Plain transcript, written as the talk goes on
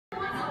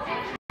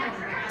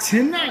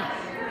tonight,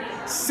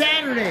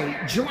 Saturday,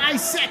 July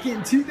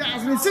 2nd,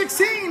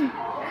 2016,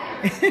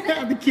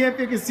 at the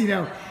Canfield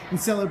Casino in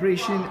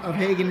celebration of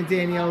Hagen and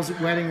Danielle's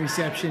wedding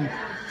reception.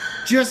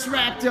 Just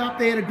wrapped up.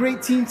 They had a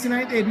great team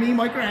tonight. They had me,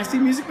 Mike Garrasi,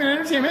 Music Man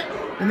Entertainment,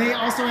 and they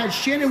also had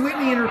Shannon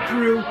Whitney and her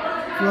crew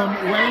from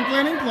Wedding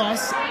Planning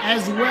Plus,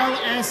 as well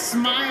as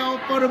Smile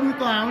Photo Booth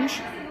Lounge.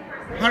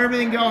 How'd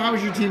everything go? How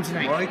was your team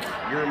tonight? Mike,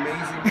 you're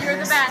amazing. You're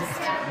the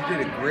best. You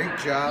did a great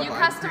job. You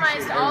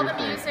customized all the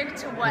music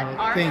to what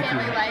our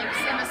family likes,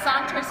 and the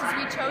song choices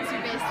we chose, you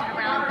based it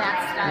around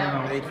that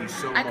style. Thank you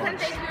so much. I couldn't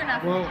thank you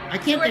enough. Well, I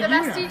can't you were thank the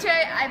you best enough.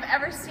 DJ I've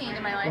ever seen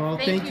in my life. Well,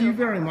 thank you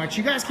very much.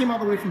 You guys came all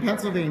the way from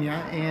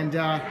Pennsylvania, and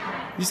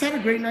you just had a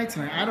great night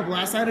tonight. I had a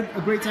blast. I had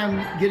a great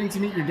time getting to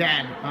meet your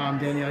dad,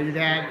 Danielle. Your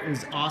dad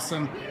was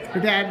awesome.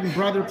 Your dad and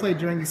brother played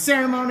during the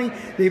ceremony.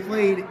 They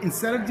played,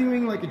 instead of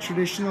doing like a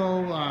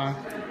traditional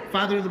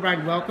Father of the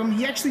Bride welcome,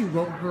 he actually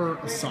wrote her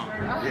a song.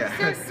 Oh, Yeah.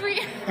 so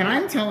sweet. And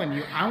I'm telling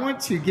you, I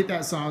want to get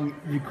that song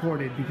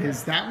recorded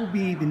because that will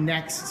be the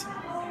next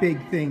big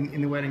thing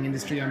in the wedding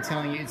industry. I'm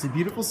telling you, it's a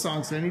beautiful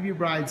song. So any of you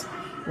brides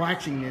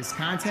watching this,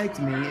 contact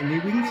me, and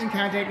maybe we can get in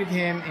contact with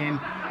him and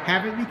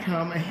have it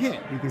become a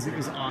hit because it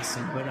was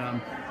awesome. But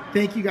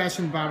thank you guys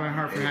from the bottom of my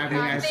heart for having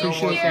me. I Thank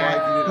appreciate you.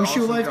 that. Wish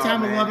you a Awesome lifetime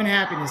job, of man. love and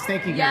happiness.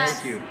 Thank you guys. Yes.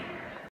 Thank you.